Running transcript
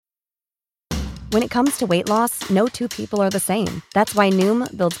When it comes to weight loss, no two people are the same. That's why Noom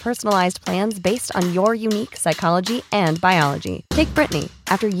builds personalized plans based on your unique psychology and biology. Take Brittany.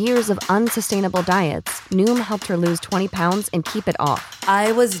 After years of unsustainable diets, Noom helped her lose 20 pounds and keep it off.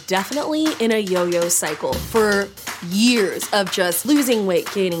 I was definitely in a yo-yo cycle for years of just losing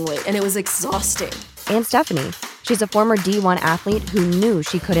weight, gaining weight, and it was exhausting. And Stephanie. She's a former D1 athlete who knew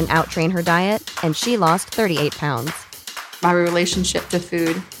she couldn't outtrain her diet, and she lost 38 pounds. My relationship to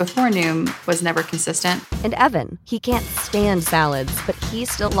food before Noom was never consistent. And Evan, he can't stand salads, but he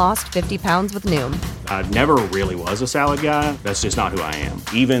still lost 50 pounds with Noom. I never really was a salad guy. That's just not who I am.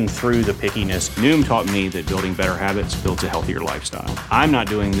 Even through the pickiness, Noom taught me that building better habits builds a healthier lifestyle. I'm not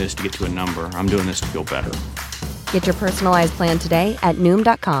doing this to get to a number. I'm doing this to feel better. Get your personalized plan today at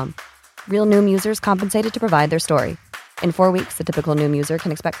Noom.com. Real Noom users compensated to provide their story. In 4 weeks, the typical Noom user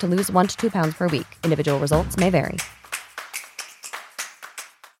can expect to lose 1 to 2 pounds per week. Individual results may vary.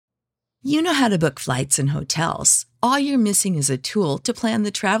 You know how to book flights and hotels. All you're missing is a tool to plan the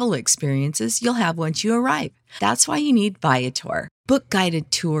travel experiences you'll have once you arrive. That's why you need Viator. Book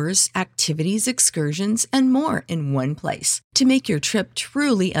guided tours, activities, excursions, and more in one place to make your trip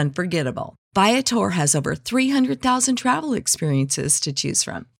truly unforgettable. Viator has over 300,000 travel experiences to choose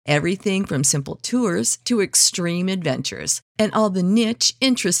from. Everything from simple tours to extreme adventures and all the niche,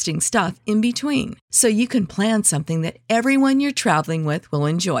 interesting stuff in between. So you can plan something that everyone you're traveling with will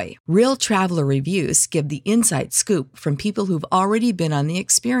enjoy. Real traveler reviews give the inside scoop from people who've already been on the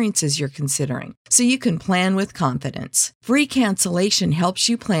experiences you're considering. So you can plan with confidence. Free cancellation helps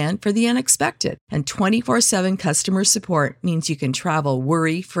you plan for the unexpected. And 24/7 customer support means you can travel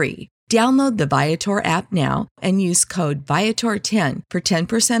worry-free. Download the Viator app now and use code Viator10 for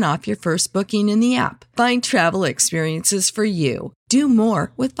 10% off your first booking in the app. Find travel experiences for you. Do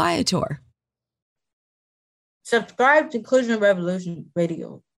more with Viator. Subscribe to Inclusion Revolution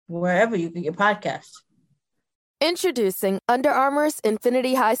Radio, wherever you get your podcasts. Introducing Under Armour's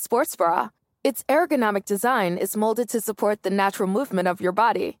Infinity High Sports Bra. Its ergonomic design is molded to support the natural movement of your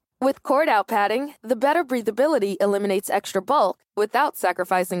body. With cord-out padding, the better breathability eliminates extra bulk without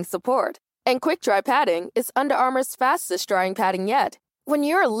sacrificing support. And quick-dry padding is Under Armour's fastest-drying padding yet. When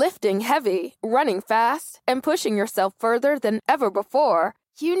you're lifting heavy, running fast, and pushing yourself further than ever before,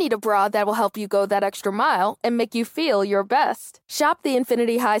 you need a bra that will help you go that extra mile and make you feel your best. Shop the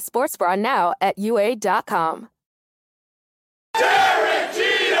Infinity High Sports Bra now at UA.com. Derek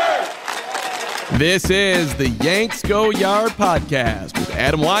Jeter! This is the Yanks Go Yard podcast with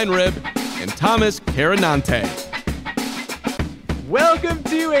Adam Weinrib and Thomas Carinante. Welcome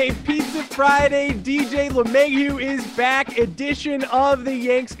to a Pizza Friday DJ LeMahieu is back edition of the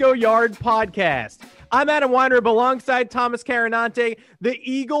Yanks Go Yard podcast. I'm Adam Weinrib alongside Thomas Carinante. The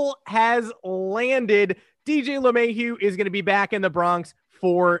Eagle has landed. DJ LeMahieu is going to be back in the Bronx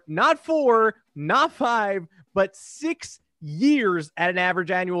for not 5, but 6 years at an average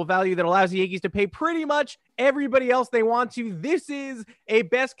annual value that allows the Yankees to pay pretty much everybody else they want to. This is a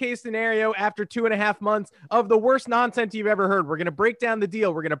best case scenario after 2.5 months of the worst nonsense you've ever heard. We're going to break down the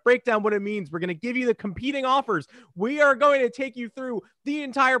deal. We're going to break down what it means. We're going to give you the competing offers. We are going to take you through the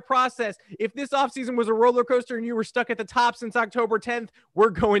entire process. If this offseason was a roller coaster and you were stuck at the top since October 10th, we're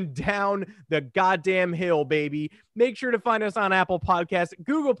going down the goddamn hill, baby. Make sure to find us on Apple Podcasts,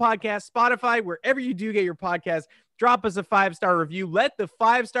 Google Podcasts, Spotify, wherever you do get your podcasts. Drop us a 5-star review. Let the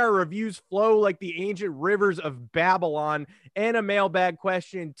 5-star reviews flow like the ancient rivers of Babylon. And a mailbag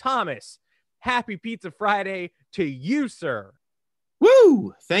question. Thomas, happy Pizza Friday to you, sir.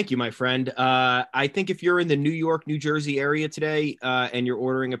 Woo! Thank you, my friend. I think if you're in the New York, New Jersey area today and you're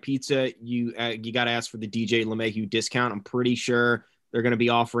ordering a pizza, you got to ask for the DJ LeMahieu discount. I'm pretty sure they're going to be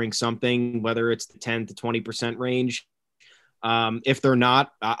offering something, whether it's the 10 to 20% range. If they're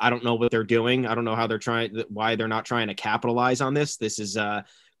not, I don't know what they're doing. I don't know why they're not trying to capitalize on this. This is a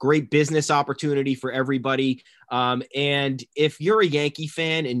great business opportunity for everybody. And if you're a Yankee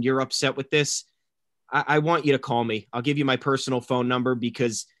fan and you're upset with this, I want you to call me. I'll give you my personal phone number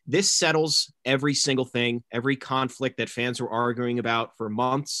because this settles every single thing, every conflict that fans were arguing about for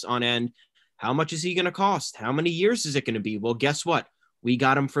months on end. How much is he going to cost? How many years is it going to be? Well, guess what? We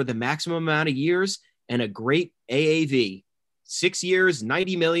got him for the maximum amount of years and a great AAV. 6 years,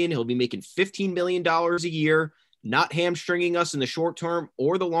 $90 million. He'll be making $15 million a year, not hamstringing us in the short term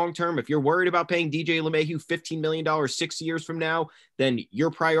or the long term. If you're worried about paying DJ LeMahieu $15 million 6 years from now, then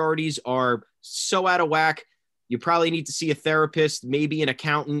your priorities are so out of whack. You probably need to see a therapist, maybe an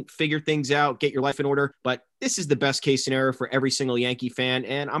accountant, figure things out, get your life in order. But this is the best case scenario for every single Yankee fan.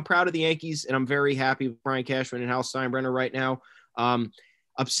 And I'm proud of the Yankees, and I'm very happy with Brian Cashman and Hal Steinbrenner right now.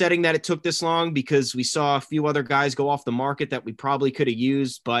 Upsetting that it took this long because we saw a few other guys go off the market that we probably could have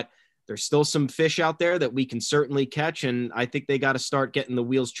used, but there's still some fish out there that we can certainly catch. And I think they got to start getting the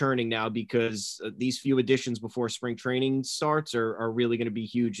wheels churning now, because these few additions before spring training starts are really going to be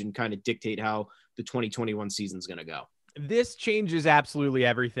huge and kind of dictate how the 2021 season is going to go. This changes absolutely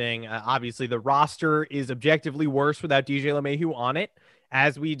everything. Obviously, the roster is objectively worse without DJ LeMahieu on it,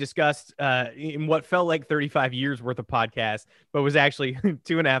 as we discussed in what felt like 35 years worth of podcast, but was actually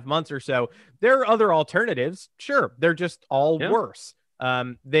 2.5 months or so. There are other alternatives. Sure, they're just all worse.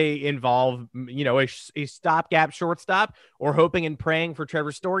 They involve, a stopgap shortstop, or hoping and praying for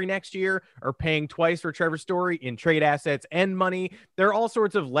Trevor Story next year, or paying twice for Trevor Story in trade assets and money. There are all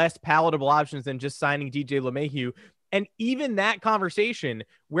sorts of less palatable options than just signing DJ LeMahieu. And even that conversation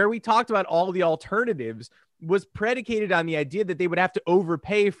where we talked about all the alternatives was predicated on the idea that they would have to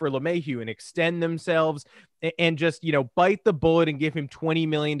overpay for LeMahieu and extend themselves and just, bite the bullet and give him $20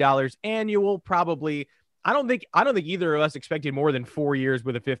 million annual. Probably, I don't think either of us expected more than 4 years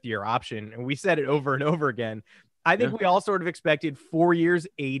with a 5th-year option. And we said it over and over again. I think we all sort of expected 4 years,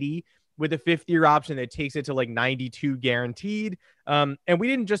 80, with a 5th-year option that takes it to like 92 guaranteed. And we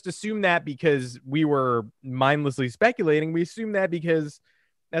didn't just assume that because we were mindlessly speculating. We assumed that because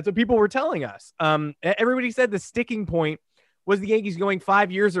that's what people were telling us. Everybody said the sticking point was the Yankees going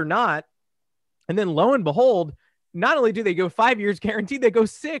 5 years or not. And then lo and behold, not only do they go 5 years guaranteed, they go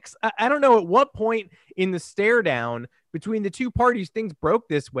 6. I don't know at what point in the stare down between the two parties things broke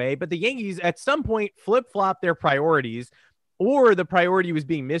this way, but the Yankees at some point flip-flopped their priorities, or the priority was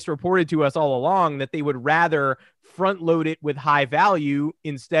being misreported to us all along, that they would rather front load it with high value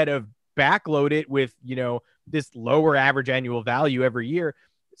instead of backload it with, this lower average annual value every year.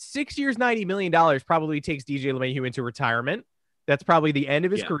 6 years, $90 million probably takes DJ LeMahieu into retirement. That's probably the end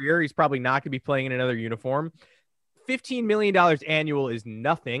of his career. He's probably not going to be playing in another uniform. $15 million annual is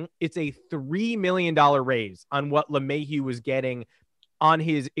nothing. It's a $3 million raise on what LeMahieu was getting on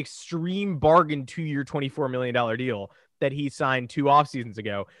his extreme bargain 2-year, $24 million deal that he signed 2 off seasons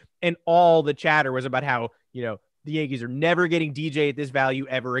ago. And all the chatter was about how, the Yankees are never getting DJ at this value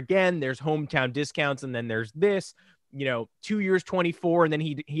ever again. There's hometown discounts. And then there's this, 2 years, 24. And then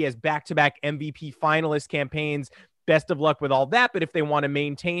he has back-to-back MVP finalist campaigns. Best of luck with all that. But if they want to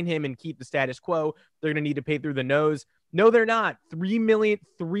maintain him and keep the status quo, they're going to need to pay through the nose. No, they're not.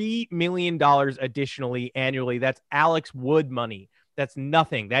 $3 million additionally annually. That's Alex Wood money. That's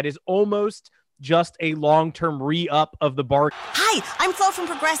nothing. That is almost just a long-term re-up of the bargain. Hi, I'm Flo from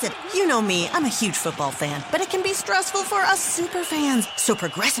Progressive. You know me, I'm a huge football fan, but it can be stressful for us super fans. So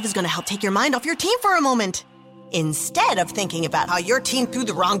Progressive is going to help take your mind off your team for a moment. Instead of thinking about how your team threw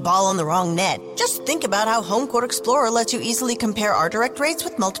the wrong ball on the wrong net, just think about how Home Quote Explorer lets you easily compare our direct rates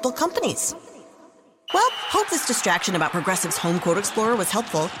with multiple companies. Well, hope this distraction about Progressive's Home Quote Explorer was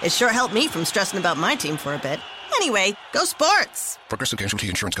helpful. It sure helped me from stressing about my team for a bit. Anyway, go sports! Progressive Casualty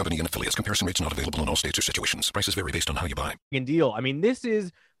Insurance Company and Affiliates. Comparison rates not available in all states or situations. Prices vary based on how you buy. Deal. I mean, this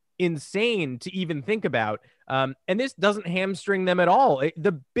is insane to even think about. And this doesn't hamstring them at all.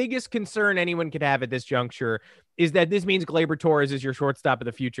 The biggest concern anyone could have at this juncture is that this means Gleyber Torres is your shortstop of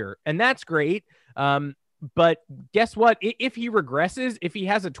the future. And that's great. But guess what? If he regresses, if he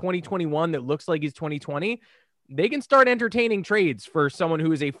has a 2021 that looks like he's 2020, they can start entertaining trades for someone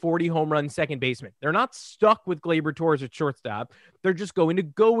who is a 40 home run second baseman. They're not stuck with Gleyber Torres at shortstop. They're just going to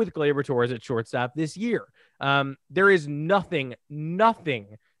go with Gleyber Torres at shortstop this year. There is nothing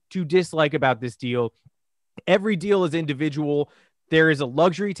to dislike about this deal. Every deal is individual. There is a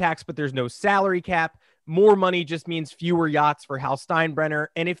luxury tax, but there's no salary cap. More money just means fewer yachts for Hal Steinbrenner.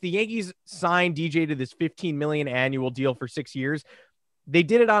 And if the Yankees sign DJ to this $15 million annual deal for 6 years, they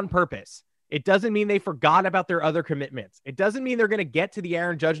did it on purpose. It doesn't mean they forgot about their other commitments. It doesn't mean they're going to get to the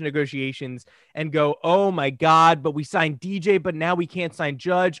Aaron Judge negotiations and go, oh my God, but we signed DJ, but now we can't sign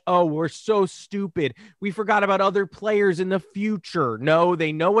Judge. Oh, we're so stupid. We forgot about other players in the future. No,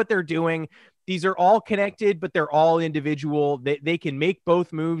 they know what they're doing. These are all connected, but they're all individual. They can make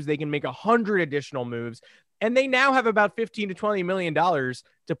both moves. They can make 100 additional moves. And they now have about $15 to $20 million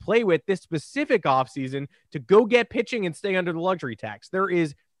to play with this specific offseason to go get pitching and stay under the luxury tax. There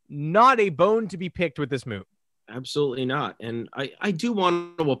is not a bone to be picked with this move. Absolutely not. And I do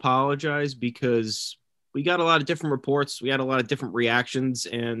want to apologize because we got a lot of different reports. We had a lot of different reactions,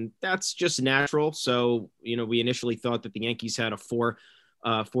 and that's just natural. So, we initially thought that the Yankees had a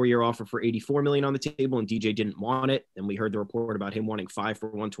four-year offer for $84 million on the table, and DJ didn't want it. And we heard the report about him wanting 5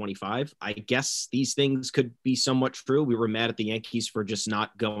 for $125. I guess these things could be somewhat true. We were mad at the Yankees for just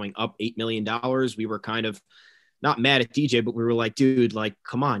not going up $8 million. We were kind of not mad at DJ, but we were like, dude, like,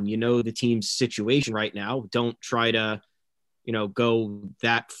 come on, the team's situation right now. Don't try to, go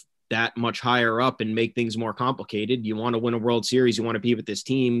that that much higher up and make things more complicated. You want to win a World Series, you want to be with this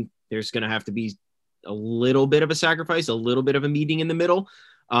team, there's going to have to be a little bit of a sacrifice, a little bit of a meeting in the middle.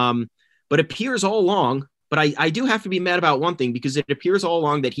 But it appears all along, but I do have to be mad about one thing, because it appears all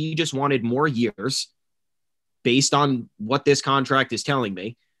along that he just wanted more years based on what this contract is telling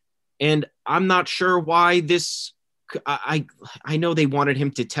me. And I'm not sure why this, I know they wanted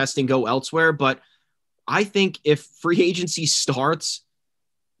him to test and go elsewhere, but I think if free agency starts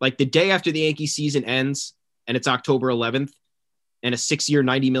like the day after the Yankee season ends and it's October 11th, and a 6-year,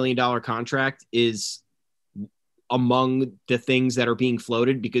 $90 million contract is among the things that are being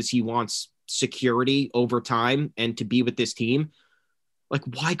floated because he wants security over time and to be with this team. Like,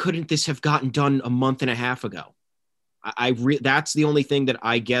 why couldn't this have gotten done a month and a half ago? That's the only thing that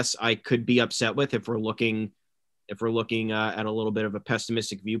I guess I could be upset with if we're looking at a little bit of a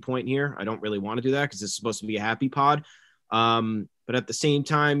pessimistic viewpoint here. I don't really want to do that because it's supposed to be a happy pod. But at the same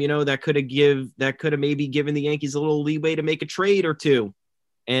time, that could have maybe given the Yankees a little leeway to make a trade or two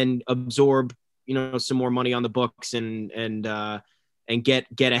and absorb, some more money on the books and get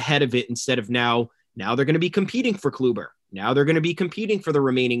ahead of it instead of now they're going to be competing for Kluber. Now they're going to be competing for the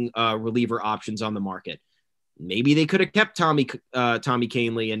remaining reliever options on the market. Maybe they could have kept Tommy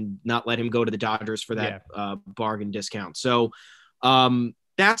Kahnle and not let him go to the Dodgers for that bargain discount. So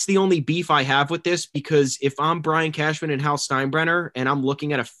that's the only beef I have with this, because if I'm Brian Cashman and Hal Steinbrenner and I'm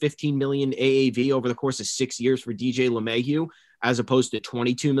looking at a $15 million AAV over the course of 6 years for DJ LeMahieu, as opposed to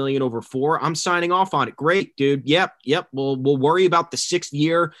 $22 million over 4, I'm signing off on it. Great, dude. Yep. We'll worry about the 6th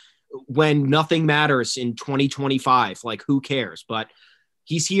year when nothing matters in 2025. Like, who cares? But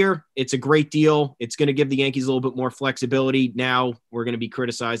he's here. It's a great deal. It's going to give the Yankees a little bit more flexibility. Now we're going to be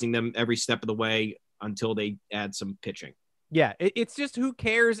criticizing them every step of the way until they add some pitching. Yeah, it's just, who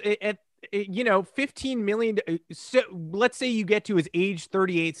cares? At 15 million. So let's say you get to his age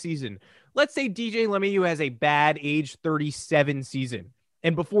 38 season. Let's say DJ LeMahieu has a bad age 37 season,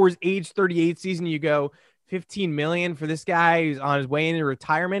 and before his age 38 season, you go 15 million for this guy who's on his way into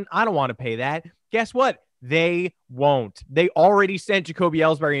retirement. I don't want to pay that. Guess what? They won't. They already sent Jacoby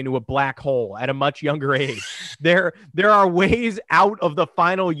Ellsbury into a black hole at a much younger age. There are ways out of the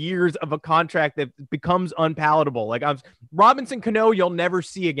final years of a contract that becomes unpalatable. Like, Robinson Cano, you'll never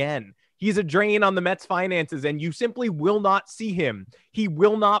see again. He's a drain on the Mets finances, and you simply will not see him. He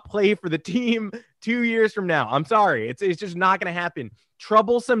will not play for the team 2 years from now. I'm sorry. It's just not going to happen.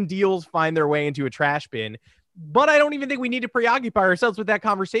 Troublesome deals find their way into a trash bin. But I don't even think we need to preoccupy ourselves with that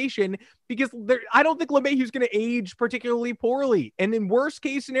conversation, because I don't think LeMahieu's going to age particularly poorly. And in worst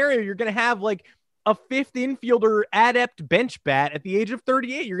case scenario, you're going to have like a 5th infielder adept bench bat at the age of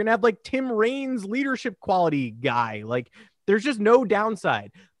 38. You're going to have like Tim Raines leadership quality guy. Like, there's just no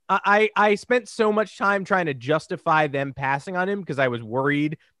downside. I spent so much time trying to justify them passing on him because I was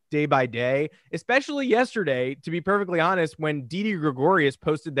worried day by day, especially yesterday, to be perfectly honest, when Didi Gregorius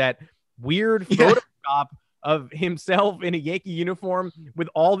posted that weird Photoshop of himself in a Yankee uniform with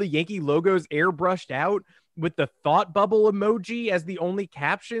all the Yankee logos airbrushed out with the thought bubble emoji as the only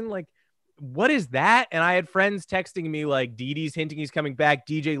caption. Like, what is that? And I had friends texting me like, Didi's hinting he's coming back.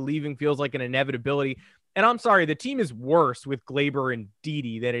 DJ leaving feels like an inevitability. And I'm sorry, the team is worse with Gleyber and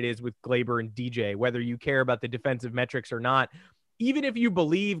Didi than it is with Gleyber and DJ, whether you care about the defensive metrics or not. Even if you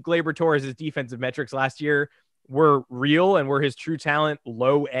believe Gleyber Torres' defensive metrics last year were real and were his true talent,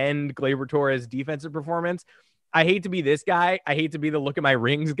 low-end Gleyber Torres defensive performance, I hate to be this guy. I hate to be the look at my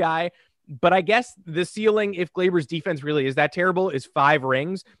rings guy. But I guess the ceiling, if Gleyber's defense really is that terrible, is 5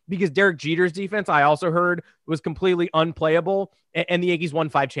 rings, because Derek Jeter's defense, I also heard, was completely unplayable. And the Yankees won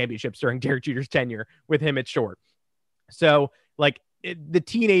 5 championships during Derek Jeter's tenure with him at short. So, like, the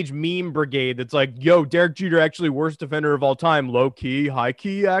teenage meme brigade that's like, yo, Derek Jeter actually worst defender of all time, low key, high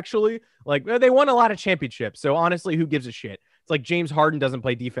key, actually. Like, they won a lot of championships. So honestly, who gives a shit? It's like James Harden doesn't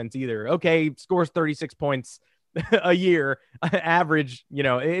play defense either. Okay, scores 36 points a year average.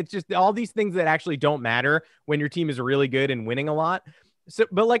 It's just all these things that actually don't matter when your team is really good and winning a lot. So,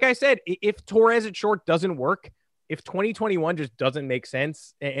 but like I said, if Torres at short doesn't work, if 2021 just doesn't make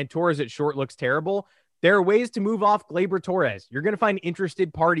sense and Torres at short looks terrible, there are ways to move off Gleyber Torres. You're going to find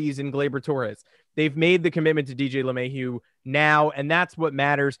interested parties in Gleyber Torres. They've made the commitment to DJ LeMahieu now, and that's what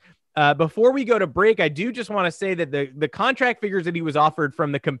matters. Before we go to break, I do just want to say that the contract figures that he was offered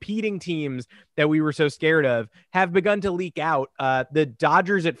from the competing teams that we were so scared of have begun to leak out. The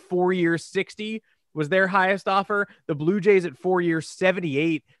Dodgers at 4 years, 60 was their highest offer. The Blue Jays at 4 years,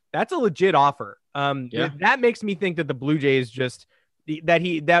 78. That's a legit offer. That makes me think that the Blue Jays just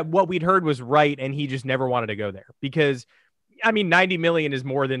that what we'd heard was right, and he just never wanted to go there, because I mean, 90 million is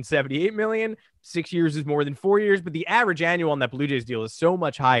more than 78 million. 6 years is more than 4 years, but the average annual on that Blue Jays deal is so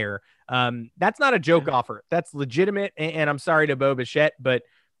much higher. That's not a joke offer. That's legitimate. And I'm sorry to Bo Bichette, but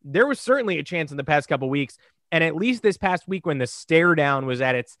there was certainly a chance in the past couple weeks. And at least this past week when the stare down was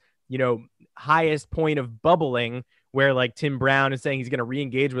at its, highest point of bubbling, where like Tim Brown is saying he's going to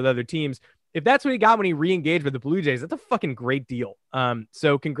re-engage with other teams. If that's what he got when he re-engaged with the Blue Jays, that's a fucking great deal.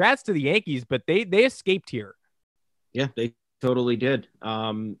 So congrats to the Yankees, but they escaped here. Yeah, they totally did.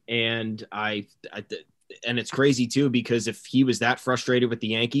 And it's crazy too, because if he was that frustrated with the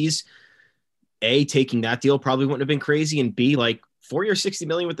Yankees, A, taking that deal probably wouldn't have been crazy. And B, like 4 years, $60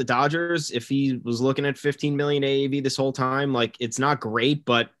 million with the Dodgers. If he was looking at 15 million AAV this whole time, like it's not great,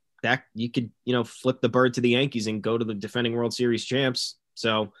 but that you could, flip the bird to the Yankees and go to the defending World Series champs.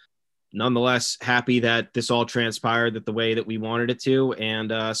 So nonetheless, happy that this all transpired the way that we wanted it to.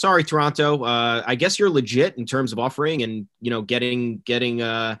 And sorry, Toronto, I guess you're legit in terms of offering and, getting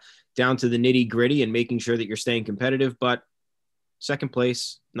down to the nitty gritty and making sure that you're staying competitive, but second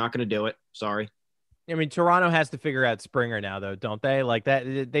place, not going to do it. Sorry. I mean, Toronto has to figure out Springer now though, don't they? Like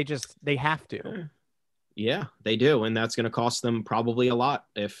that, they have to. Yeah, they do. And that's going to cost them probably a lot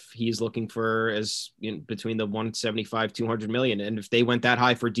if he's looking for between the 175, 200 million. And if they went that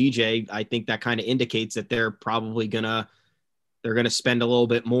high for DJ, I think that kind of indicates that they're probably going to spend a little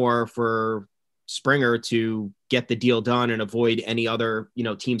bit more for Springer to get the deal done and avoid any other,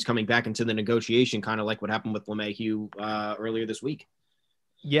 teams coming back into the negotiation, kind of like what happened with LeMahieu earlier this week.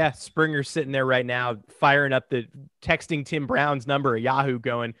 Yeah, Springer's sitting there right now, texting Tim Brown's number at Yahoo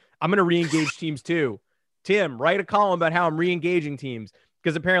going, I'm going to re-engage teams too. Tim, write a column about how I'm re-engaging teams,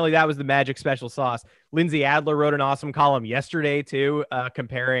 because apparently that was the magic special sauce. Lindsay Adler wrote an awesome column yesterday too,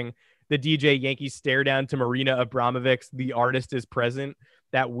 comparing the DJ Yankees stare down to Marina Abramovic's The Artist is Present,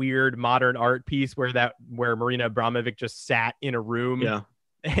 that weird modern art piece where Marina Abramovic just sat in a room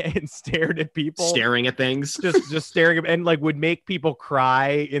and stared at people, staring at things, just staring and like would make people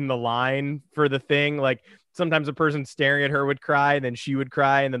cry in the line for the thing. Like sometimes a person staring at her would cry, and then she would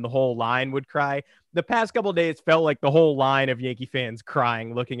cry, and then the whole line would cry. The past couple of days felt like the whole line of Yankee fans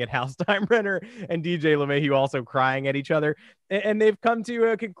crying, looking at Hal Steinbrenner and DJ LeMahieu also crying at each other. And they've come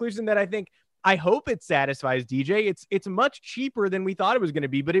to a conclusion that I hope it satisfies DJ. It's much cheaper than we thought it was going to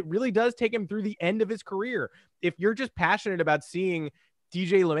be, but it really does take him through the end of his career. If you're just passionate about seeing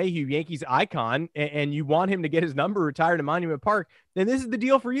DJ LeMahieu, Yankees icon, and you want him to get his number retired at Monument Park, then this is the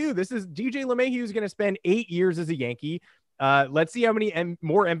deal for you. This is DJ LeMahieu is going to spend 8 years as a Yankee. Let's see how many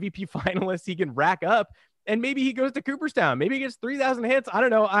more MVP finalists he can rack up. And maybe he goes to Cooperstown. Maybe he gets 3,000 hits. I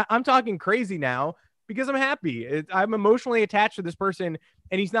don't know. I'm talking crazy now because I'm happy. I'm emotionally attached to this person,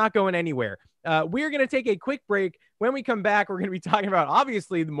 and he's not going anywhere. We're going to take a quick break. When we come back, we're going to be talking about,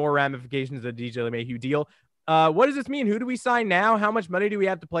 obviously, the more ramifications of the DJ LeMahieu deal. What does this mean? Who do we sign now? How much money do we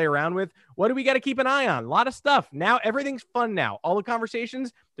have to play around with? What do we got to keep an eye on? A lot of stuff. Now everything's fun now. All the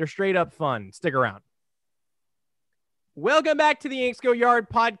conversations, they're straight up fun. Stick around. Welcome back to the Yanks Go Yard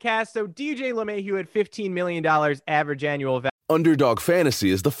podcast. So DJ LeMahieu at $15 million average annual value. Underdog Fantasy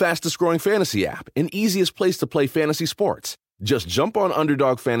is the fastest growing fantasy app and easiest place to play fantasy sports. Just jump on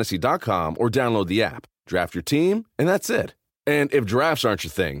UnderdogFantasy.com or download the app, draft your team, and that's it. And if drafts aren't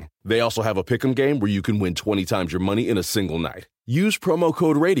your thing, they also have a pick'em game where you can win 20 times your money in a single night. Use promo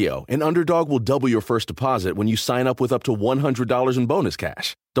code RADIO, and Underdog will double your first deposit when you sign up with up to $100 in bonus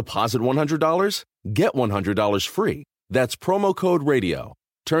cash. Deposit $100, get $100 free. That's promo code RADIO.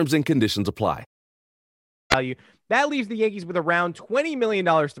 Terms and conditions apply. That leaves the Yankees with around $20 million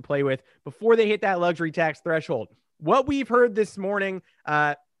to play with before they hit that luxury tax threshold. What we've heard this morning,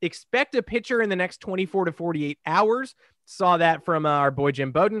 expect a pitcher in the next 24 to 48 hours. Saw that from our boy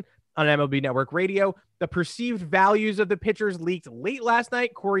Jim Bowden on MLB Network Radio. The perceived values of the pitchers leaked late last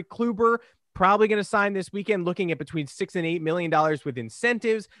night. Corey Kluber probably going to sign this weekend, looking at between $6 and $8 million with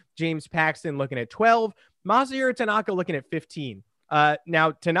incentives. James Paxton looking at 12. Masahiro Tanaka looking at 15.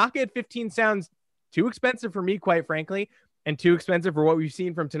 Now, Tanaka at 15 sounds too expensive for me, quite frankly, and too expensive for what we've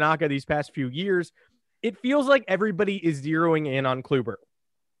seen from Tanaka these past few years. It feels like everybody is zeroing in on Kluber.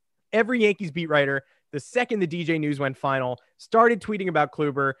 Every Yankees beat writer, the second the DJ news went final, started tweeting about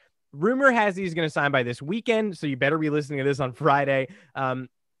Kluber. Rumor has he's going to sign by this weekend, so you better be listening to this on Friday.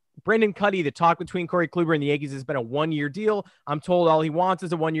 Brendan Cuddy, the talk between Corey Kluber and the Yankees has been a one-year deal. I'm told all he wants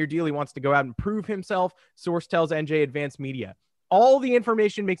is a one-year deal. He wants to go out and prove himself. Source tells NJ Advanced Media. All the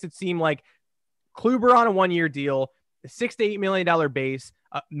information makes it seem like Kluber on a one-year deal, a $6 to $8 million base,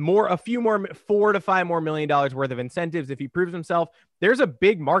 a few more, $4 to $5 more million worth of incentives if he proves himself. There's a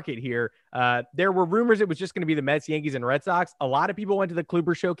big market here. There were rumors it was just going to be the Mets, Yankees, and Red Sox. A lot of people went to the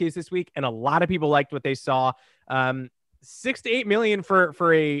Kluber showcase this week, and a lot of people liked what they saw. $6 to $8 million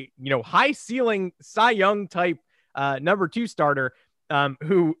for a high ceiling Cy Young type number 2 starter.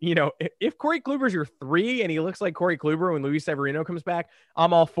 Who, if Corey Kluber's your 3 and he looks like Corey Kluber when Luis Severino comes back,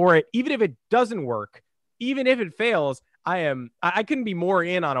 I'm all for it. Even if it doesn't work, even if it fails, I couldn't be more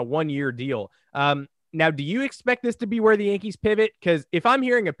in on a 1-year deal. Now, do you expect this to be where the Yankees pivot? Because if I'm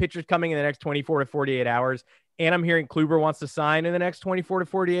hearing a pitcher's coming in the next 24 to 48 hours, and I'm hearing Kluber wants to sign in the next 24 to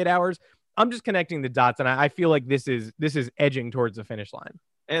 48 hours, I'm just connecting the dots, and I feel like this is edging towards the finish line.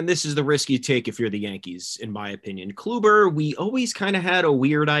 And this is the risk you take if you're the Yankees, in my opinion. Kluber, we always kind of had a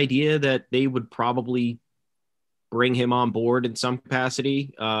weird idea that they would probably bring him on board in some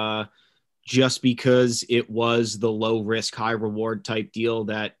capacity, just because it was the low risk, high reward type deal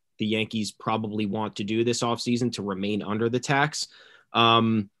that the Yankees probably want to do this offseason to remain under the tax.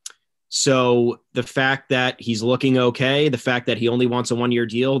 So the fact that he's looking okay, the fact that he only wants a 1-year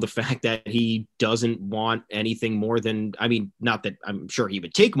deal, the fact that he doesn't want anything more than, not that I'm sure he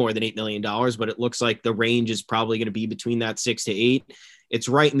would take more than $8 million, but it looks like the range is probably going to be between that 6 to 8. It's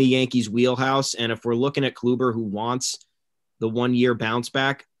right in the Yankees wheelhouse. And if we're looking at Kluber, who wants the 1-year bounce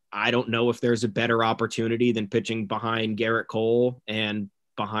back, I don't know if there's a better opportunity than pitching behind Garrett Cole and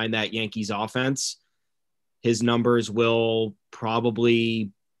behind that Yankees offense. His numbers will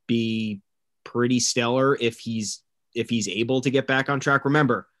probably be pretty stellar if he's able to get back on track.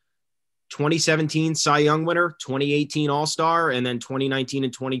 Remember, 2017 Cy Young winner, 2018 All-Star, and then 2019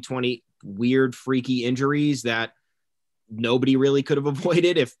 and 2020 weird freaky injuries that nobody really could have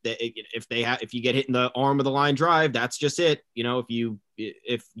avoided. If you get hit in the arm of the line drive, that's just it.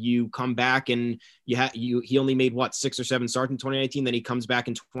 If you come back and he only made 6 or 7 starts in 2019, then he comes back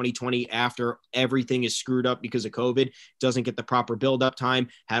in 2020 after everything is screwed up because of COVID, doesn't get the proper build-up time,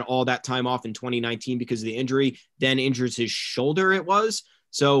 had all that time off in 2019 because of the injury, then injures his shoulder. It was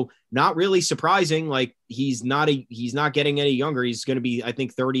so not really surprising. Like he's not getting any younger. He's going to be, I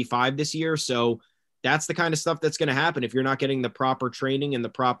think, 35 this year. So that's the kind of stuff that's going to happen if you're not getting the proper training and the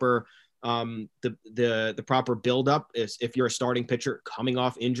proper the proper buildup. If you're a starting pitcher coming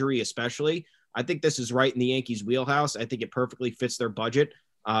off injury, especially, I think this is right in the Yankees wheelhouse. I think it perfectly fits their budget.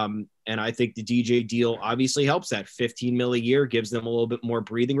 And I think the DJ deal obviously helps that. $15 million a year gives them a little bit more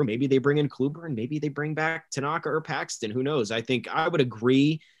breathing room. Maybe they bring in Kluber and maybe they bring back Tanaka or Paxton. Who knows? I think I would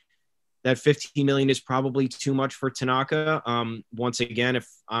agree that $15 million is probably too much for Tanaka. Once again, if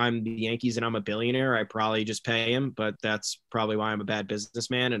I'm the Yankees and I'm a billionaire, I probably just pay him, but that's probably why I'm a bad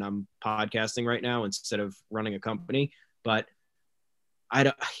businessman and I'm podcasting right now instead of running a company. But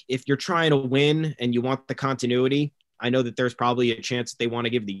if you're trying to win and you want the continuity, I know that there's probably a chance that they want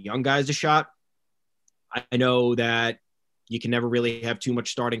to give the young guys a shot. I know that you can never really have too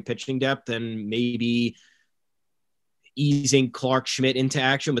much starting pitching depth, and maybe easing Clark Schmidt into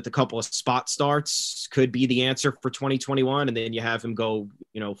action with a couple of spot starts could be the answer for 2021. And then you have him go,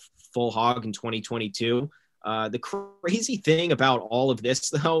 full hog in 2022. The crazy thing about all of this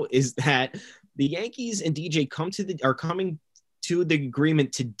though, is that the Yankees and DJ are coming to the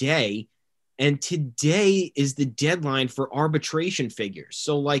agreement today. And today is the deadline for arbitration figures.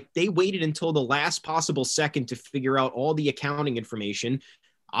 So they waited until the last possible second to figure out all the accounting information.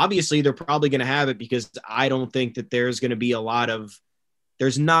 Obviously, they're probably going to have it because I don't think that there's not going to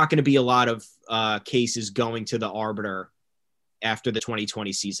be a lot of cases going to the arbiter after the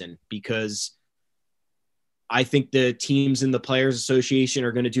 2020 season, because I think the teams in the Players Association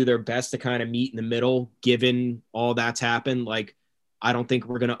are going to do their best to kind of meet in the middle, given all that's happened. I don't think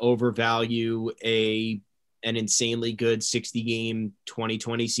we're going to overvalue an insanely good 60-game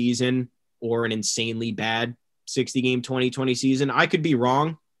 2020 season or an insanely bad 60-game 2020 season. I could be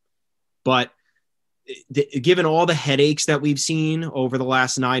wrong, but given all the headaches that we've seen over the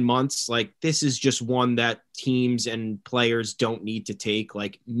last 9 months, this is just one that teams and players don't need to take.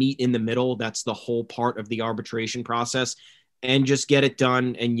 Meet in the middle. That's the whole part of the arbitration process, and just get it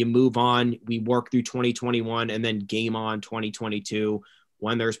done and you move on. We work through 2021 and then game on 2022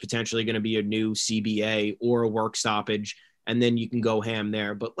 when there's potentially going to be a new CBA or a work stoppage, and then you can go ham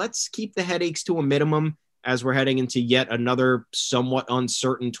there. But let's keep the headaches to a minimum as we're heading into yet another somewhat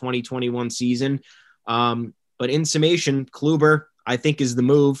uncertain 2021 season. But in summation, Kluber, I think, is the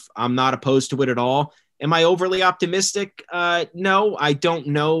move. I'm not opposed to it at all. Am I overly optimistic? No, I don't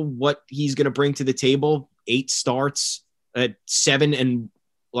know what he's going to bring to the table. 8 starts, 7 and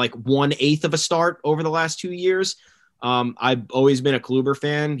 1/8 of a start over the last 2 years. I've always been a Kluber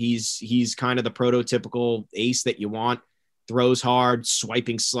fan. He's kind of the prototypical ace that you want. Throws hard,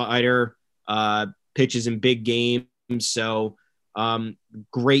 swiping slider, pitches in big games. So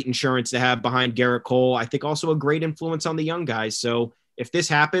great insurance to have behind Garrett Cole. I think also a great influence on the young guys. So if this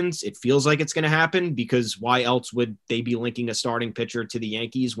happens, it feels like it's going to happen, because why else would they be linking a starting pitcher to the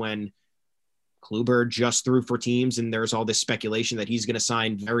Yankees when Kluber just threw for teams and there's all this speculation that he's going to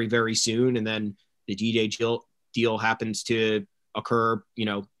sign very, very soon. And then the DJ deal happens to occur,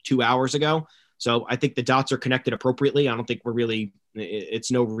 2 hours ago. So I think the dots are connected appropriately. I don't think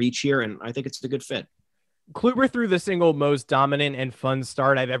it's no reach here. And I think it's a good fit. Kluber threw the single most dominant and fun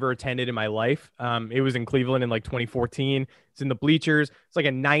start I've ever attended in my life. It was in Cleveland in 2014. It's in the bleachers. It's like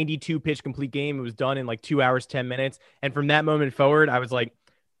a 92 pitch complete game. It was done in 2 hours, 10 minutes. And from that moment forward, I was like,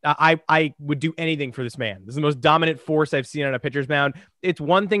 I would do anything for this man. This is the most dominant force I've seen on a pitcher's mound. It's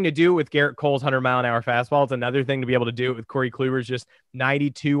one thing to do with Garrett Cole's 100-mile-an-hour fastball. It's another thing to be able to do it with Corey Kluber's just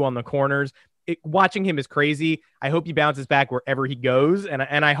 92 on the corners. Watching him is crazy. I hope he bounces back wherever he goes. And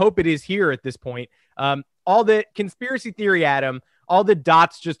I hope it is here at this point. All the conspiracy theory, Adam, all the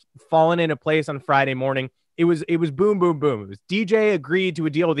dots just falling into place on Friday morning. It was boom, boom, boom. It was DJ agreed to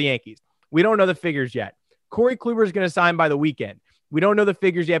a deal with the Yankees. We don't know the figures yet. Corey Kluber is going to sign by the weekend. We don't know the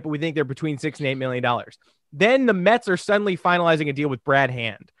figures yet, but we think they're between $6 and $8 million. Then the Mets are suddenly finalizing a deal with Brad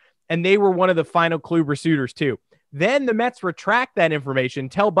Hand, and they were one of the final Kluber suitors too. Then the Mets retract that information,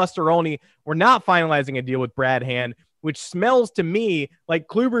 tell Buster Olney we're not finalizing a deal with Brad Hand, which smells to me like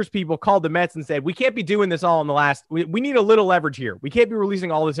Kluber's people called the Mets and said, we can't be doing this all in the last, we need a little leverage here. We can't be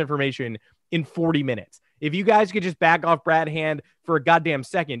releasing all this information in 40 minutes. If you guys could just back off Brad Hand for a goddamn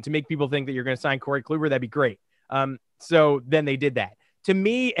second to make people think that you're going to sign Corey Kluber, that'd be great. So then they did that. To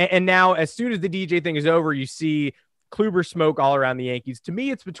me, and now as soon as the DJ thing is over, you see Kluber smoke all around the Yankees. To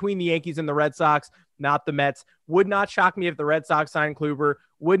me, it's between the Yankees and the Red Sox, not the Mets. Would not shock me if the Red Sox signed Kluber.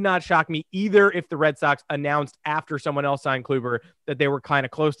 Would not shock me either if the Red Sox announced after someone else signed Kluber that they were kind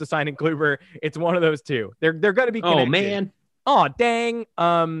of close to signing Kluber. It's one of those two. They're going to be connected. Oh, man. Oh, dang.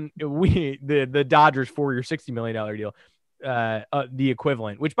 The Dodgers 4-year, $60 million deal. The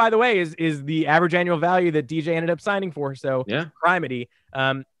equivalent, which by the way is the average annual value that DJ ended up signing for. So yeah, criminy.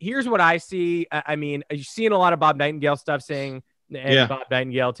 Here's what I see. I mean, you've seen a lot of Bob Nightingale stuff saying, and Bob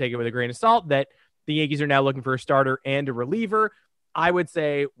Nightingale, take it with a grain of salt, that the Yankees are now looking for a starter and a reliever. I would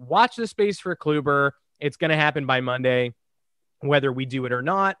say watch the space for Kluber. It's going to happen by Monday, whether we do it or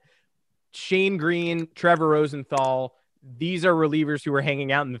not. Shane Green, Trevor Rosenthal, these are relievers who are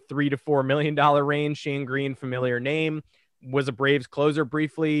hanging out in the $3 to $4 million range. Shane Green, familiar name, was a Braves closer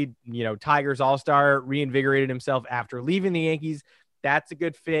briefly, Tigers all-star, reinvigorated himself after leaving the Yankees. That's a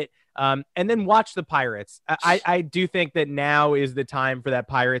good fit. And then watch the Pirates. I do think that now is the time for that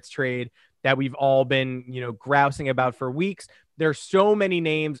Pirates trade that we've all been, grousing about for weeks. There's so many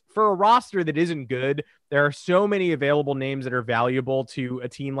names for a roster that isn't good. There are so many available names that are valuable to a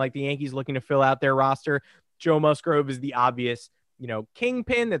team like the Yankees looking to fill out their roster. Joe Musgrove is the obvious,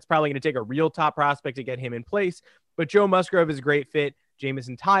 kingpin that's probably going to take a real top prospect to get him in place. But Joe Musgrove is a great fit.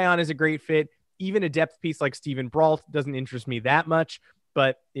 Jamison Taillon is a great fit. Even a depth piece like Steven Brault doesn't interest me that much.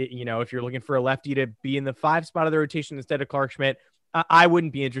 But, if you're looking for a lefty to be in the 5 spot of the rotation instead of Clark Schmidt, I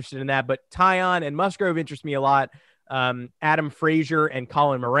wouldn't be interested in that. But Taillon and Musgrove interest me a lot. Adam Frazier and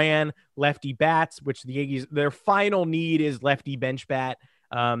Colin Moran, lefty bats, which the Yankees, their final need is lefty bench bat.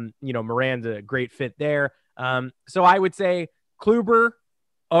 Moran's a great fit there. So I would say Kluber,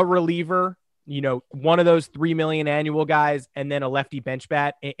 a reliever, one of those $3 million annual guys, and then a lefty bench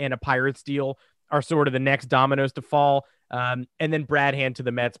bat and a Pirates deal are sort of the next dominoes to fall. And then Brad Hand to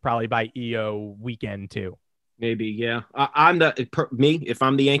the Mets probably by EO weekend too. Maybe, yeah. If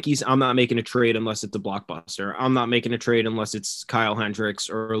I'm the Yankees, I'm not making a trade unless it's a blockbuster. I'm not making a trade unless it's Kyle Hendricks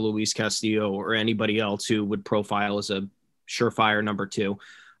or Luis Castillo or anybody else who would profile as a surefire number 2.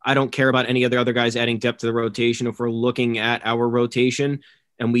 I don't care about any of the other guys adding depth to the rotation. If we're looking at our rotation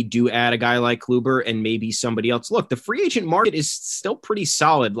and we do add a guy like Kluber and maybe somebody else, look, the free agent market is still pretty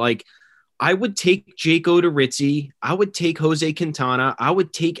solid. Like, I would take Jake Odorizzi. I would take Jose Quintana. I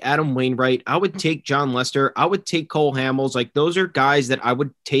would take Adam Wainwright. I would take John Lester. I would take Cole Hamels. Like, those are guys that I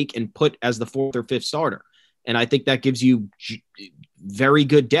would take and put as the 4th or 5th starter. And I think that gives you very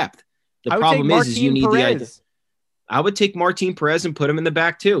good depth. The problem is you need the idea. I would take Martin Perez and put him in the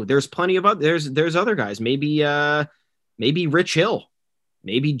back too. There's plenty of there's other guys. Maybe Rich Hill,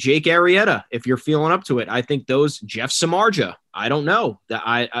 maybe Jake Arrieta if you're feeling up to it. I think those Jeff Samardzija. I don't know that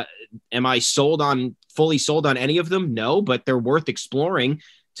am I fully sold on any of them? No, but they're worth exploring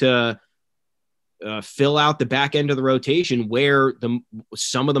to fill out the back end of the rotation where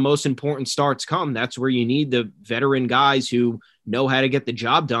some of the most important starts come. That's where you need the veteran guys who know how to get the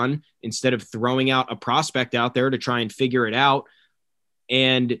job done instead of throwing out a prospect out there to try and figure it out.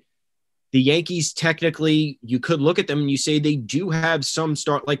 And the Yankees, technically, you could look at them and you say they do have some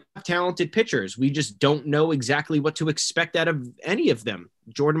talented pitchers. We just don't know exactly what to expect out of any of them.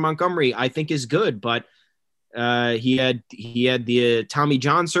 Jordan Montgomery, I think, is good, but he had the Tommy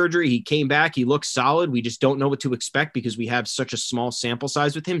John surgery. He came back. He looks solid. We just don't know what to expect because we have such a small sample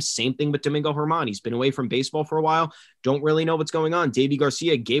size with him. Same thing with Domingo Germán. He's been away from baseball for a while. Don't really know what's going on. Deivi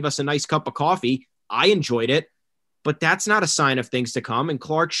Garcia gave us a nice cup of coffee. I enjoyed it. But that's not a sign of things to come. And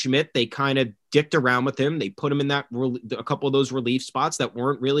Clark Schmidt, they kind of dicked around with him. They put him in a couple of those relief spots that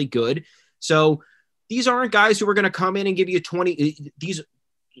weren't really good. So these aren't guys who are going to come in and give you 20. These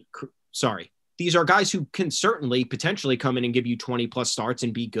are guys who can certainly potentially come in and give you 20 plus starts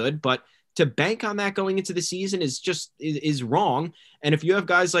and be good. But to bank on that going into the season is wrong. And if you have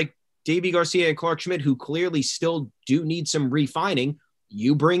guys like Deivi Garcia and Clark Schmidt who clearly still do need some refining,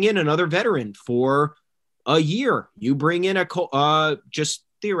 you bring in another veteran for a year. You bring in just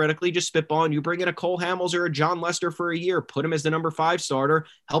theoretically, just spitballing, you bring in a Cole Hamels or a John Lester for a year, put him as the number 5 starter,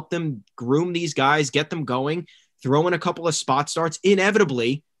 help them groom these guys, get them going, throw in a couple of spot starts.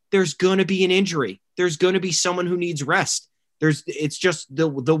 Inevitably, there's going to be an injury. There's going to be someone who needs rest. It's just the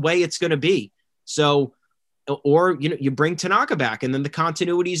way it's going to be. So, or, you bring Tanaka back and then the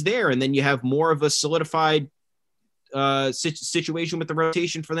continuity is there. And then you have more of a solidified situation with the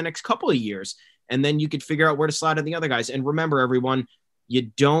rotation for the next couple of years. And then you could figure out where to slide in the other guys. And remember, everyone, you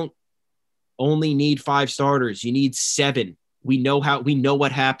don't only need 5 starters. You need 7. We know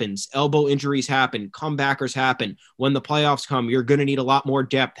what happens. Elbow injuries happen. Comebackers happen. When the playoffs come, you're going to need a lot more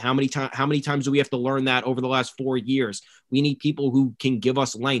depth. How many times do we have to learn that over the last 4 years? We need people who can give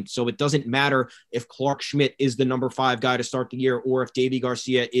us length. So it doesn't matter if Clark Schmidt is the number 5 guy to start the year or if Deivi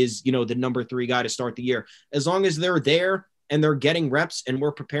Garcia is, the number 3 guy to start the year. As long as they're there and they're getting reps and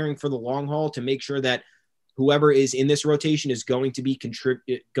we're preparing for the long haul to make sure that whoever is in this rotation is going to be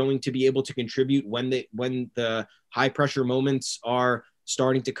able to contribute when the high pressure moments are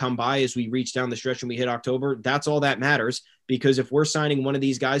starting to come by as we reach down the stretch and we hit October. That's all that matters, because if we're signing one of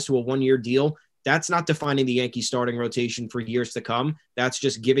these guys to a 1-year deal, that's not defining the Yankees starting rotation for years to come. That's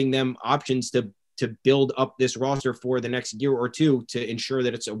just giving them options to build up this roster for the next year or two to ensure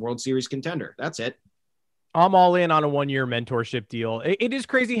that it's a World Series contender. That's it. I'm all in on a 1-year mentorship deal. It is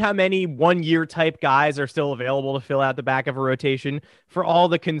crazy how many 1-year type guys are still available to fill out the back of a rotation. For all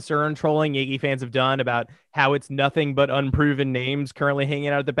the concern trolling Yankee fans have done about how it's nothing but unproven names currently hanging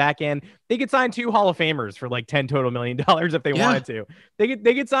out at the back end, they could sign 2 Hall of Famers for like $10 total million if they wanted to.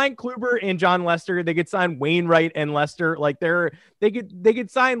 They could sign Kluber and John Lester. They could sign Wainwright and Lester. Like they could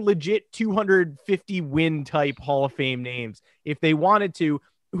sign legit 250 win type Hall of Fame names if they wanted to,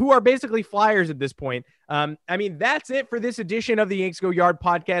 who are basically flyers at this point. That's it for this edition of the Yanks Go Yard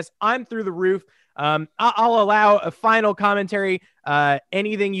podcast. I'm through the roof. I'll allow a final commentary.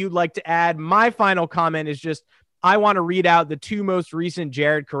 Anything you'd like to add? My final comment is just, I want to read out the 2 most recent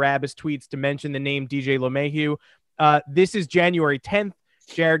Jared Carrabis tweets to mention the name DJ LeMahieu. This is January 10th.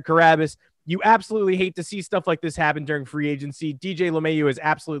 Jared Carrabis: you absolutely hate to see stuff like this happen during free agency. DJ LeMahieu has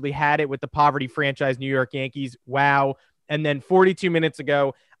absolutely had it with the poverty franchise New York Yankees. Wow. And then 42 minutes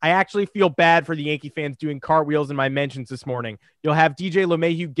ago, I actually feel bad for the Yankee fans doing cartwheels in my mentions this morning. You'll have DJ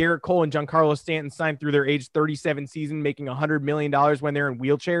LeMahieu, Garrett Cole, and Giancarlo Stanton signed through their age 37 season, making $100 million when they're in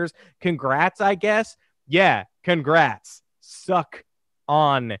wheelchairs. Congrats, I guess. Yeah, congrats. Suck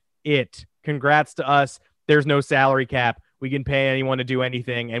on it. Congrats to us. There's no salary cap. We can pay anyone to do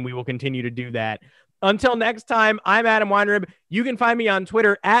anything, and we will continue to do that. Until next time, I'm Adam Weinrib. You can find me on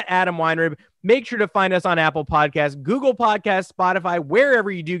Twitter at Adam Weinrib. Make sure to find us on Apple Podcasts, Google Podcasts, Spotify, wherever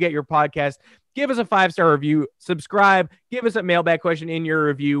you do get your podcast. Give us a 5-star review, subscribe, give us a mailbag question in your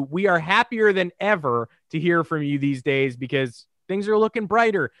review. We are happier than ever to hear from you these days because things are looking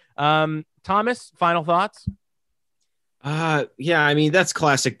brighter. Thomas, final thoughts? That's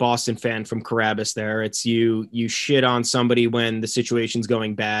classic Boston fan from Carrabis there. It's you shit on somebody when the situation's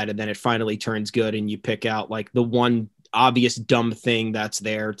going bad and then it finally turns good and you pick out like the one obvious dumb thing that's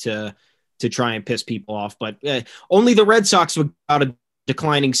there to try and piss people off. But only the Red Sox would out a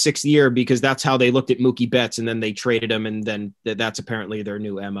declining 6th year because that's how they looked at Mookie Betts and then they traded him and then that's apparently their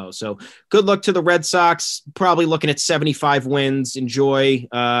new MO. So good luck to the Red Sox. Probably looking at 75 wins. Enjoy.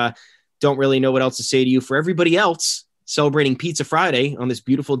 Don't really know what else to say to you. For everybody else celebrating Pizza Friday on this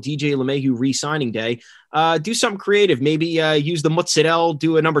beautiful DJ LeMahieu re-signing day, do something creative. Maybe use the mozzarella,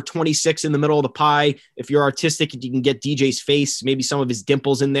 do a number 26 in the middle of the pie. If you're artistic, you can get DJ's face, maybe some of his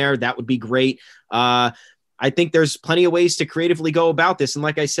dimples in there. That would be great. I think there's plenty of ways to creatively go about this. And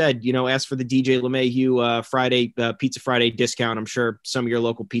like I said, as for the DJ LeMahieu Friday Pizza Friday discount, I'm sure some of your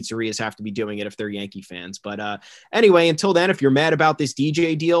local pizzerias have to be doing it if they're Yankee fans. But anyway, until then, if you're mad about this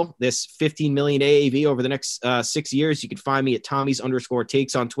DJ deal, this 15 million AAV over the next 6 years, you can find me at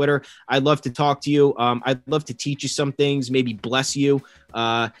Tommy's_takes on Twitter. I'd love to talk to you. I'd love to teach you some things, maybe bless you.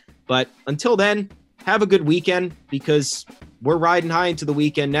 But until then, have a good weekend, because we're riding high into the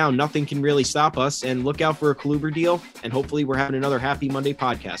weekend now. Nothing can really stop us. And look out for a Kluber deal. And hopefully we're having another Happy Monday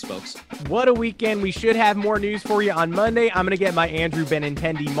podcast, folks. What a weekend. We should have more news for you on Monday. I'm going to get my Andrew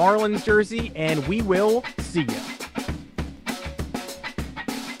Benintendi Marlins jersey, and we will see you.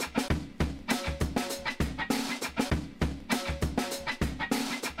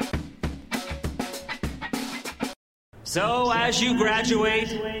 So as you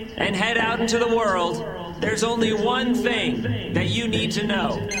graduate and head out into the world, there's only one thing that you need to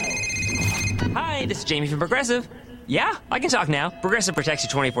know. Hi, this is Jamie from Progressive. Yeah, I can talk now. Progressive protects you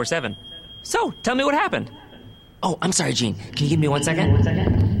 24/7. So, tell me what happened. Oh, I'm sorry, Gene. Can you give me 1 second?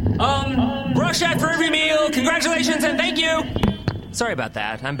 Brush that for every meal. Congratulations and thank you. Sorry about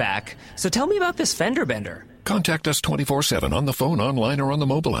that. I'm back. So tell me about this fender bender. Contact us 24/7 on the phone, online, or on the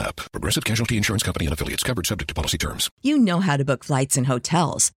mobile app. Progressive Casualty Insurance Company and affiliates. Covered subject to policy terms. You know how to book flights and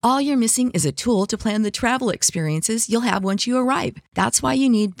hotels. All you're missing is a tool to plan the travel experiences you'll have once you arrive. That's why you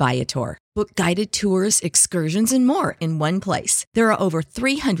need Viator. Book guided tours, excursions, and more in one place. There are over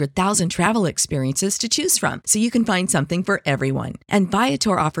 300,000 travel experiences to choose from, so you can find something for everyone. And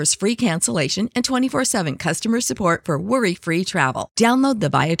Viator offers free cancellation and 24/7 customer support for worry-free travel. Download the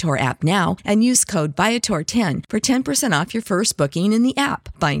Viator app now and use code Viator10 for 10% off your first booking in the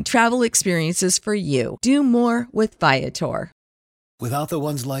app. Find travel experiences for you. Do more with Viator. Without the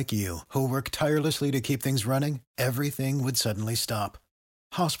ones like you, who work tirelessly to keep things running, everything would suddenly stop.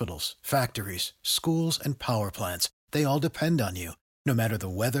 Hospitals, factories, schools, and power plants, they all depend on you. No matter the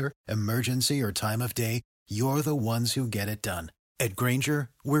weather, emergency, or time of day, you're the ones who get it done. At Grainger,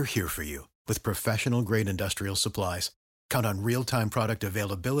 we're here for you with professional-grade industrial supplies. Count on real-time product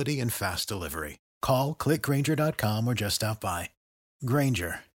availability and fast delivery. Call, click Grainger.com, or just stop by.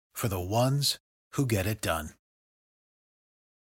 Grainger, for the ones who get it done.